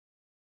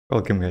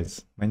Welcome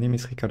guys, my name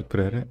is Ricardo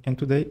Pereira and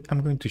today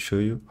I'm going to show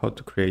you how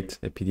to create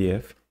a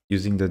PDF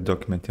using the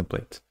document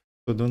template.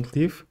 So don't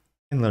leave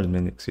and learn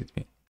Mendix with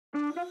me.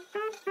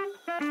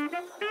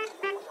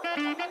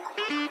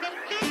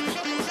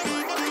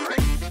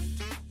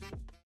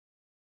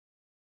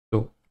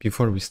 So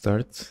before we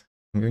start,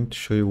 I'm going to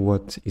show you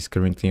what is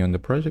currently on the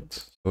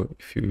project. So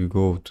if you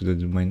go to the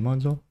domain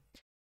module,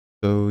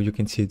 so you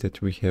can see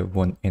that we have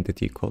one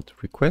entity called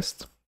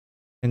request.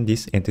 And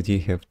this entity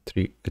have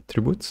three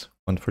attributes,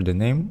 one for the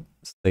name,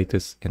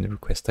 status, and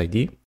request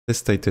ID. The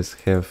status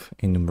have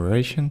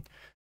enumeration,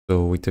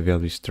 so with the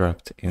value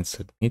struct and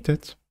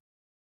submitted.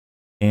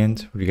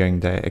 And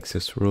regarding the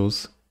access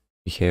rules,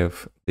 we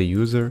have the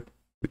user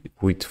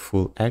with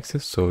full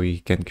access, so he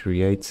can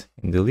create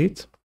and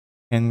delete,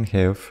 and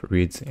have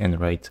read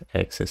and write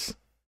access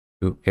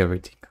to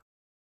everything.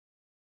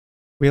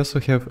 We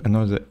also have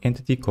another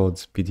entity called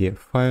PDF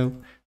file,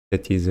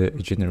 that is a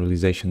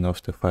generalization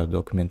of the file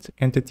document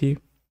entity.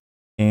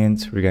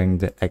 And regarding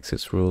the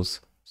access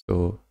rules,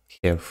 so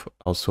have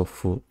also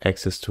full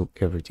access to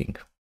everything.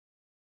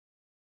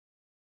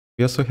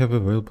 We also have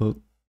available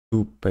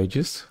two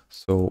pages,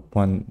 so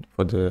one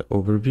for the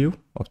overview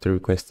of the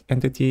request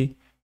entity,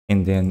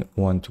 and then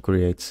one to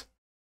create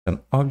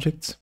some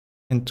objects.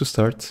 And to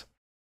start,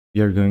 we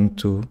are going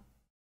to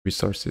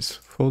resources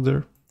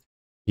folder.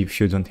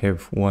 If you don't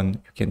have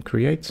one, you can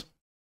create,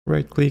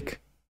 right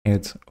click,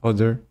 add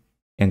other,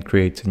 and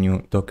create a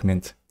new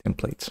document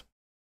template.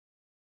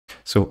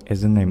 So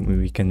as a name,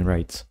 we can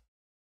write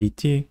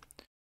pt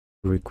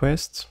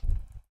request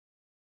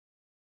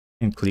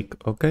and click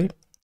OK.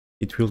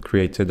 It will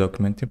create a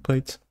document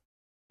template,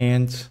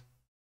 and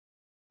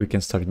we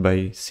can start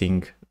by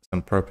seeing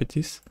some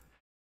properties.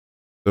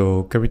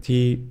 So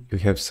currently you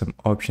have some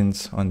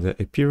options on the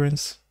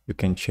appearance. You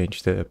can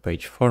change the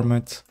page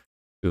format,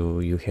 so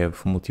you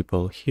have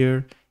multiple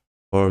here,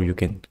 or you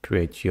can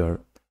create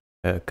your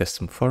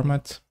custom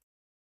format.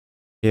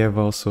 You have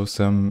also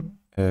some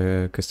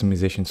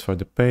customizations for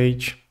the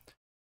page,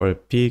 for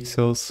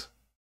pixels.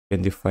 You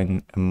can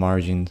define a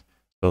margin,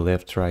 so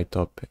left, right,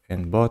 top,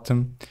 and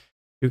bottom.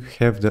 You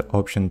have the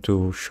option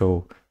to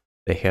show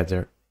the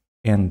header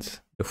and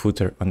the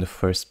footer on the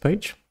first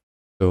page.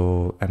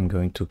 So I'm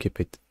going to keep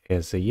it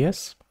as a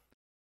yes.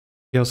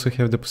 You also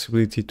have the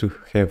possibility to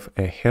have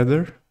a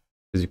header.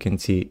 As you can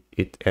see,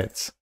 it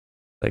adds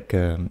like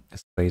a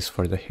space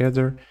for the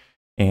header,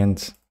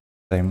 and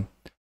same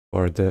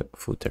for the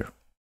footer.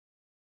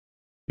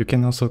 You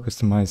can also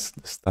customize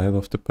the style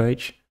of the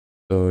page.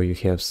 So you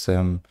have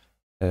some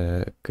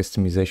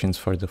customizations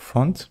for the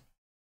font,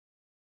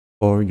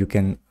 or you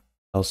can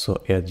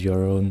also add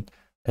your own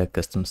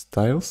custom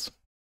styles.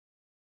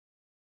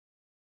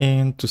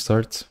 And to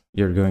start,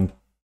 you're going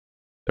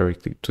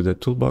directly to the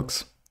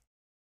toolbox,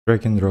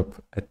 drag and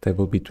drop a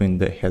table between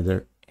the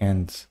header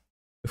and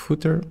the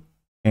footer,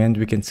 and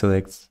we can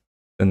select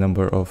the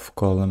number of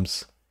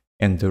columns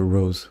and the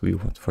rows we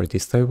want for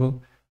this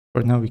table.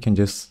 For now, we can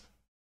just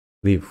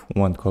leave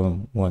one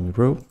column, one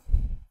row,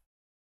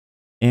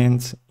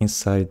 and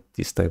inside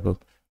this table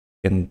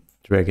you can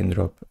drag and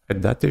drop a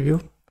data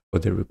view for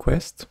the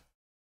request.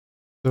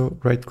 So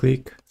right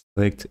click,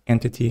 select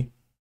entity,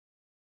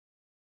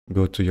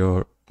 go to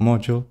your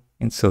module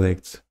and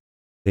select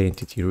the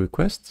entity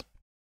request.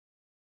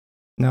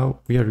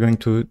 Now we are going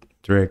to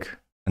drag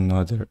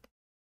another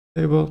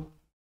table.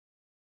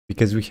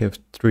 Because we have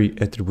three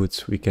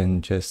attributes, we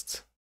can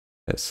just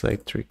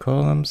select three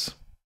columns.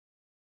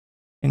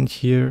 And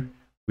here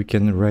we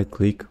can right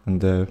click on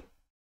the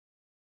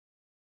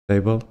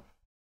table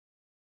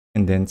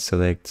and then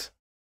select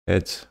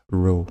add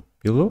row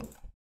below.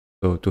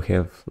 So to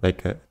have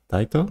like a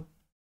title,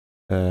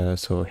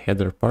 so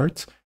header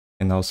part,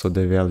 and also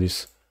the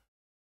values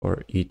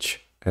for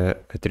each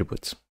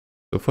attribute.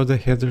 So for the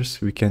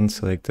headers, we can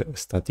select a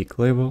static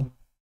label.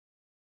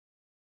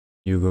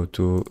 You go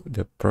to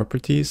the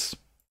properties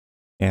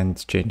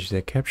and change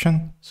the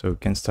caption. So you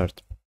can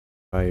start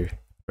by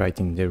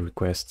writing the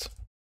request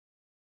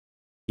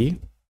key.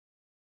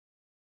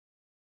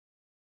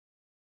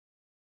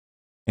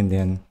 And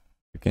then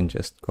you can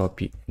just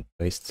copy and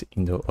paste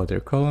in the other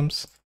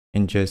columns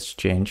and just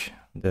change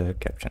the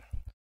caption.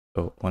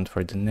 So one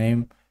for the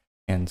name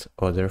and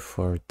other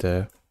for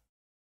the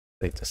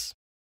status.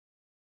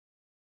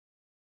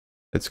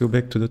 Let's go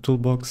back to the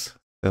toolbox,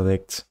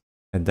 select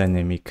a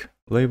dynamic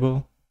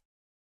label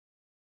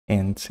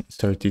and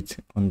insert it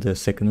on the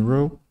second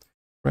row.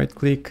 Right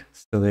click,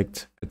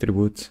 select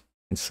attribute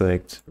and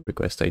select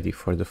request ID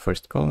for the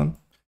first column,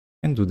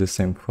 and do the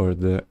same for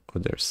the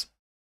others.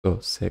 So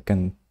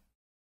second,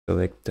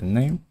 select the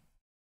name,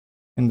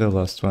 and the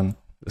last one,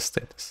 the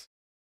status.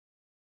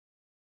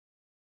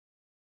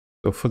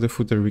 So for the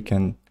footer, we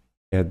can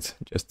add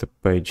just a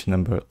page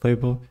number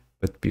label,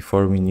 but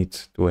before we need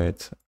to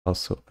add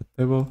also a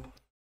table,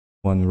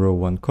 one row,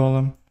 one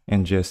column,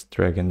 and just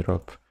drag and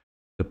drop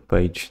the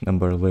page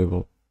number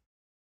label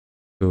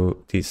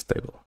to this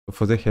table. So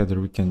for the header,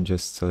 we can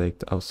just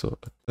select also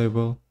a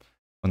table,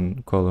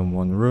 one column,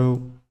 one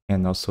row,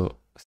 and also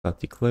a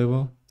static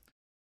label.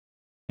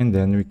 And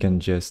then we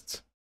can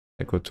just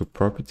go to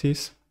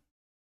properties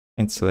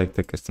and select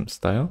a custom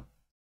style.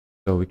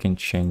 So we can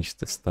change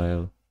the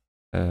style,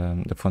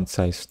 the font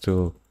size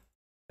to,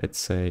 let's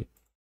say,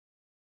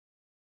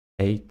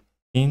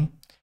 18.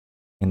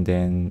 And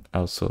then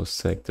also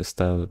select the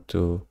style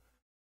to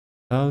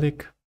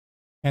italic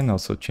and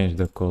also change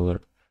the color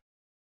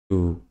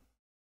to,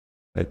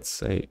 let's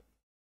say,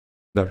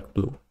 dark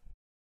blue.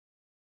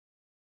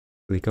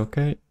 Click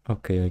OK,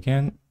 OK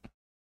again.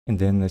 And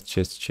then let's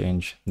just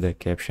change the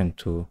caption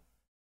to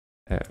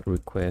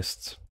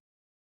request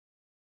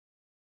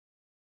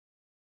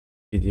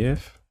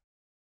PDF.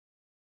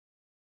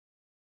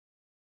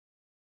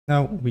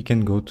 Now we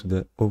can go to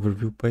the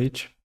overview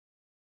page,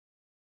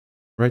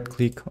 right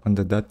click on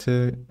the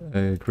data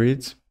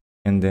grid,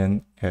 and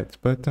then add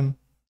button,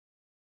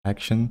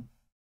 action,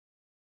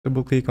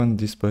 double click on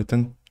this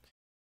button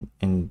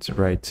and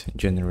write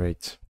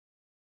generate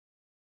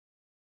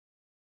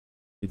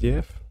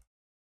PDF.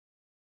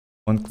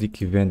 One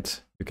click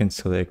event, you can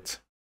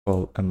select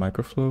call a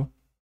microflow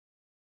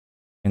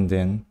and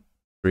then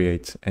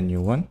create a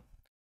new one.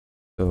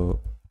 So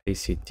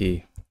ACT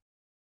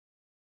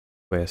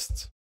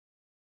request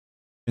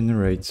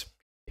generate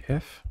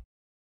PDF.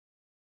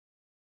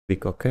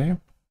 Click OK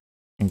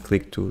and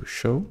click to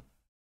show.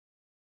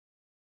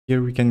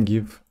 Here we can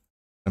give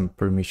some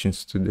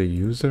permissions to the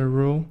user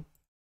role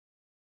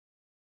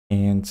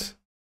and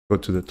go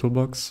to the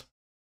toolbox,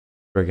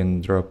 drag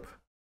and drop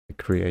the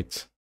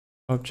create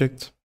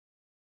object,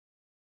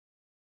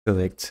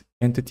 select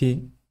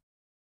entity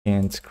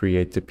and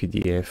create the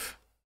PDF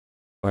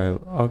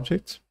file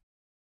object.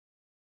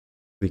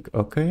 Click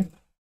OK.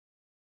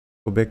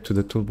 Go back to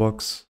the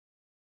toolbox,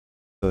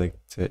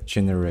 select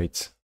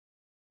generate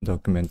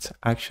document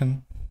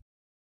action,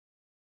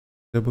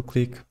 double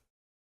click.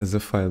 As a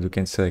file, you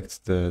can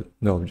select the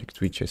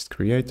object we just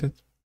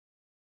created.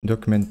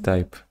 Document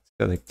type,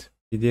 select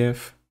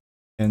PDF,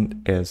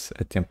 and as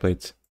a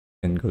template,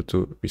 then go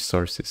to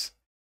resources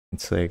and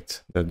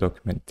select the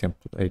document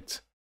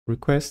template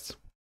request.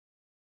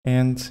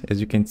 And as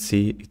you can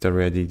see, it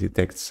already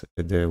detects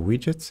the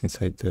widgets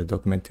inside the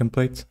document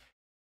template.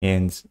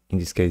 And in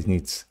this case,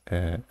 needs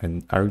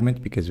an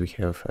argument because we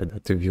have a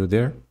data view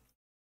there.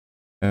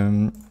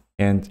 And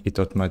it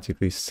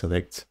automatically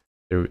selects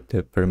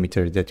the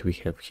parameter that we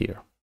have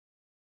here.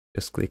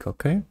 Just click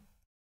OK.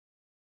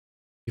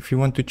 If you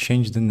want to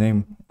change the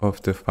name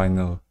of the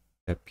final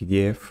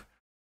PDF,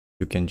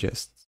 you can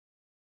just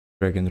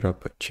drag and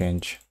drop a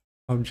change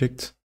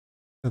object,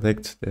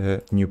 select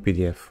the new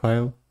PDF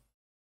file,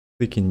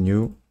 click in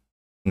new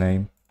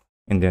name,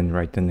 and then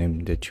write the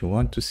name that you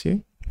want to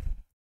see.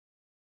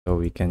 So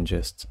we can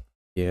just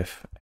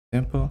PDF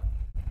example.pdf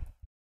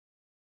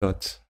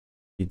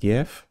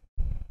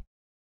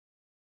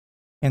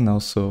and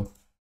also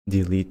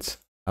delete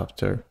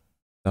after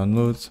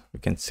download. We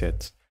can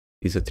set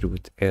this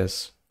attribute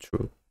as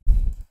true.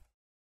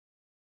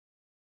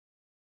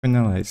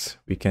 Finalize,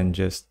 we can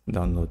just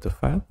download the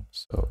file.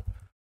 So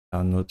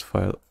download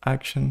file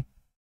action,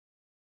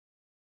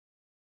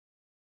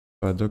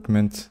 file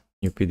document,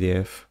 new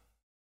PDF,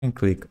 and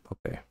click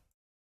OK.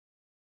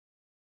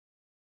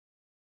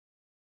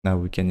 Now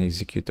we can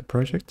execute the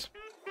project.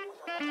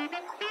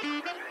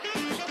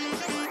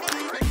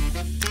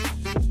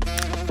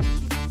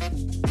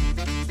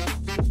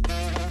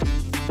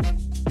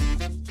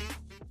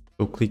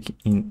 So click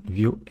in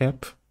View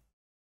App,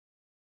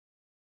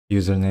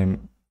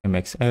 username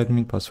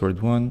mxadmin,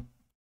 password 1,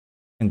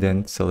 and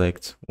then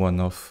select one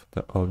of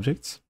the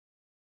objects,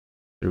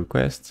 the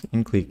request,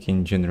 and click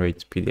in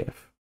Generate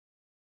PDF.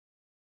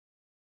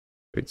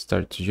 So it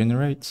starts to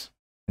generate,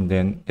 and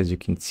then as you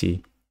can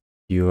see,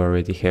 you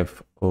already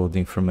have all the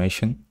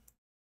information.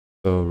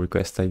 So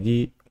request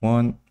ID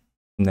 1,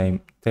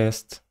 name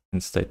test,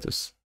 and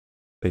status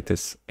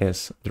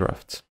as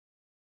draft.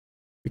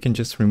 We can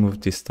just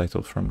remove this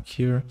title from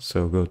here.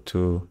 So go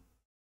to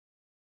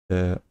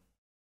the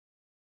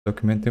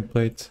document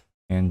template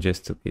and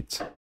just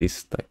delete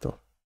this title.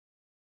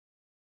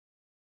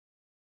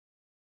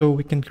 So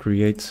we can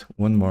create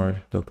one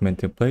more document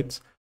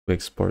template to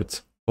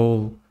export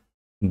all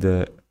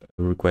the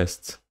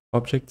request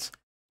objects.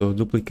 So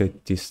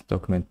duplicate this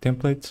document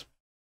template,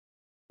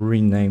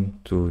 rename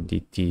to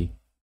DT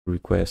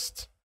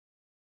request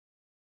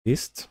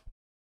list,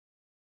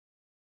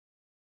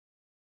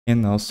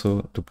 and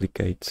also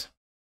duplicate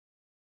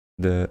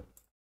the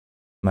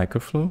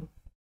microflow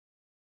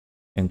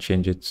and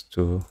change it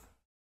to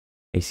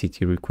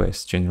ACT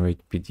request generate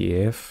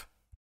PDF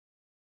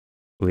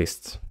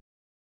list.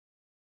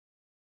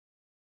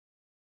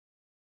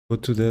 Go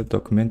to the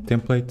document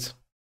template,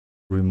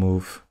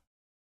 remove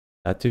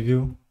data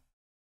view,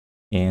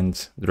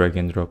 and drag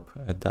and drop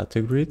a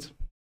data grid.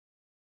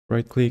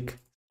 Right click,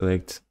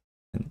 select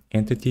an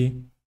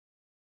entity,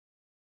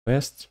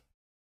 request,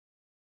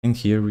 and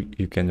here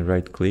you can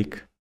right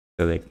click,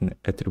 select an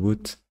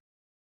attribute,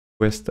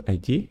 request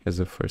ID as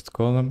a first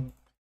column.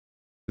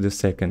 To the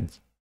second,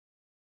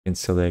 you can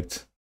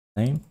select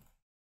name,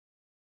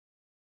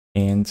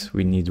 and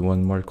we need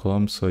one more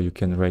column, so you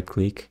can right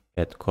click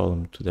add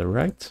column to the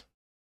right.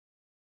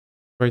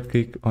 Right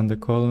click on the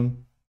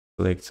column,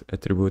 select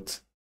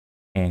attribute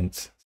and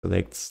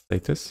select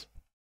status.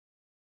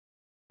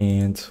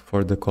 And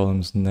for the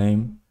column's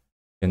name,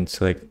 you can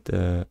select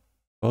the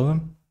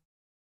column,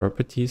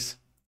 properties,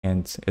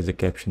 and as a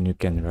caption you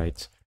can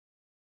write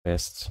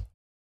request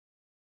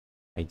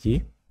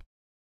ID.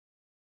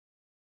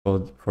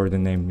 For the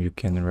name you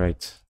can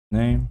write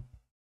name,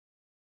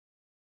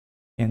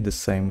 and the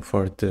same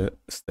for the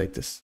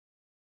status.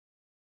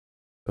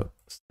 So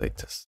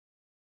status.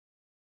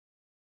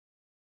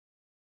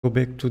 Go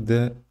back to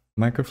the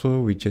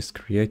microflow we just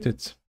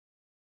created.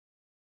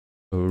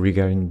 So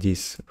regarding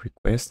this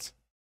request,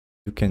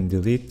 you can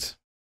delete,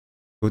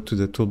 go to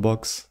the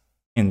toolbox,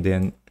 and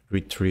then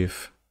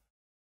retrieve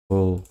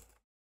all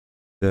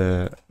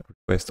the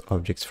request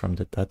objects from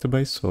the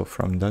database. So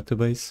from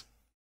database,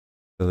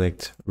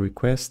 select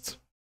request,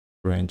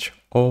 range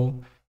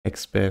all,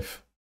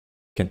 xpath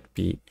can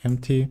be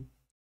empty,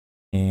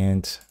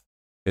 and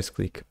just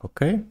click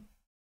OK.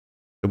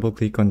 Double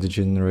click on the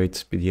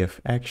generate PDF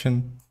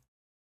action,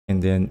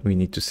 and then we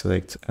need to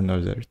select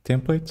another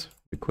template,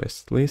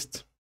 request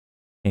list.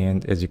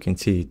 And as you can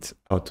see, it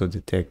auto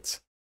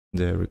detects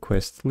the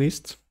request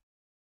list,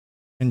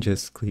 and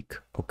just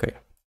click OK.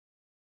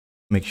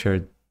 Make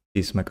sure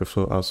this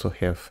microflow also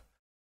have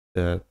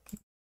the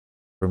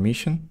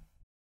permission,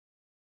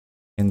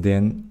 and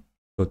then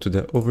go to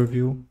the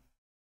overview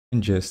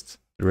and just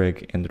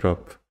drag and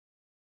drop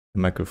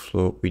the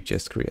microflow we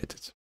just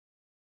created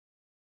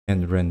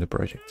and run the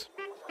project.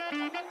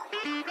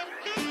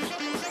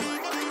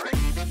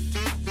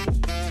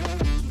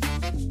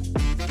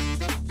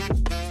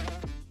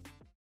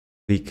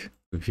 Click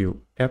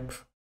View App,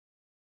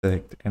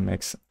 select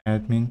MX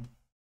Admin,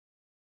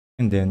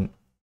 and then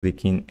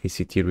click in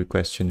ACT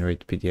Request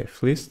Generate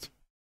PDF List.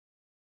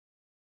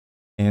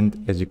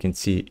 And as you can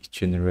see, it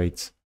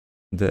generates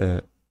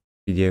the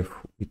PDF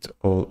with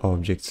all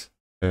objects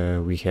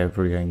we have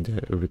regarding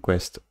the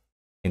request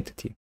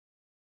entity.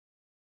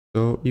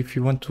 So if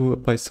you want to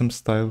apply some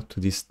style to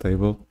this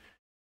table,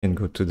 you can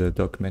go to the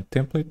document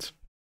template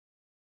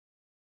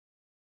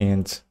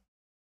and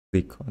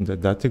click on the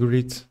data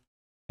grid,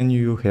 and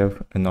you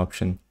have an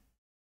option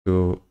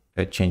to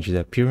change the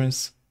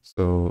appearance.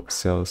 So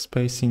cell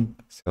spacing,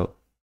 cell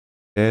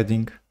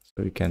padding.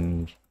 So you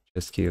can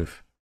just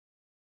give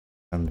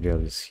some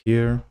values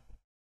here.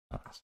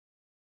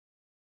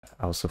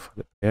 Also for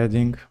the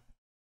padding.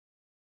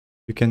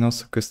 You can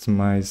also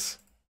customize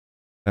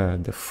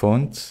the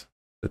font,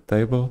 the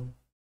table.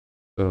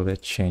 So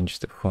let's change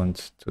the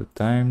font 2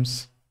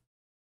 times.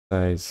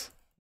 Size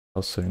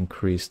also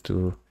increase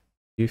to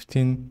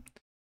 15.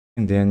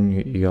 And then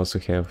you also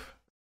have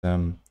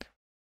some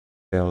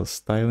cell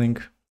styling.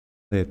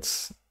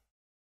 Let's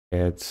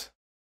add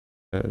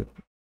a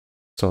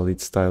solid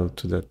style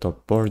to the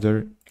top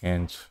border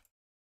and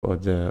for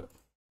the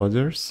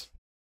others.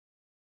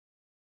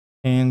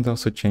 And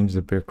also change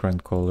the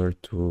background color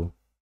to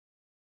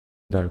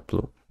dark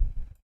blue.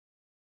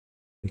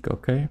 Click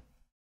OK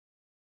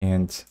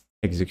and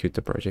execute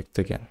the project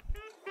again.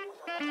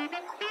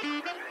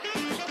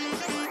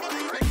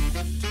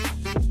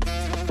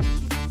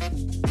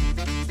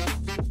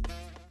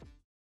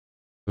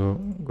 So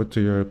go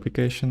to your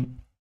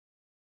application,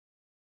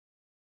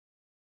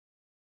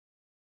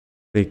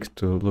 click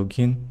to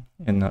login,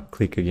 and now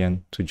click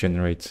again to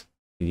generate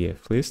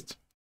PDF list.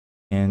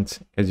 And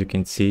as you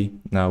can see,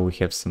 now we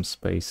have some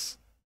space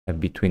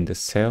between the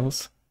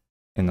cells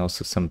and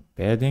also some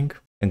padding,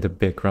 and the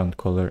background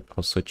color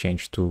also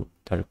changed to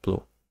dark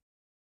blue.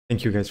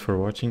 Thank you guys for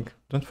watching.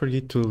 Don't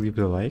forget to leave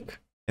a like,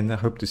 and I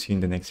hope to see you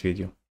in the next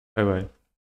video. Bye bye.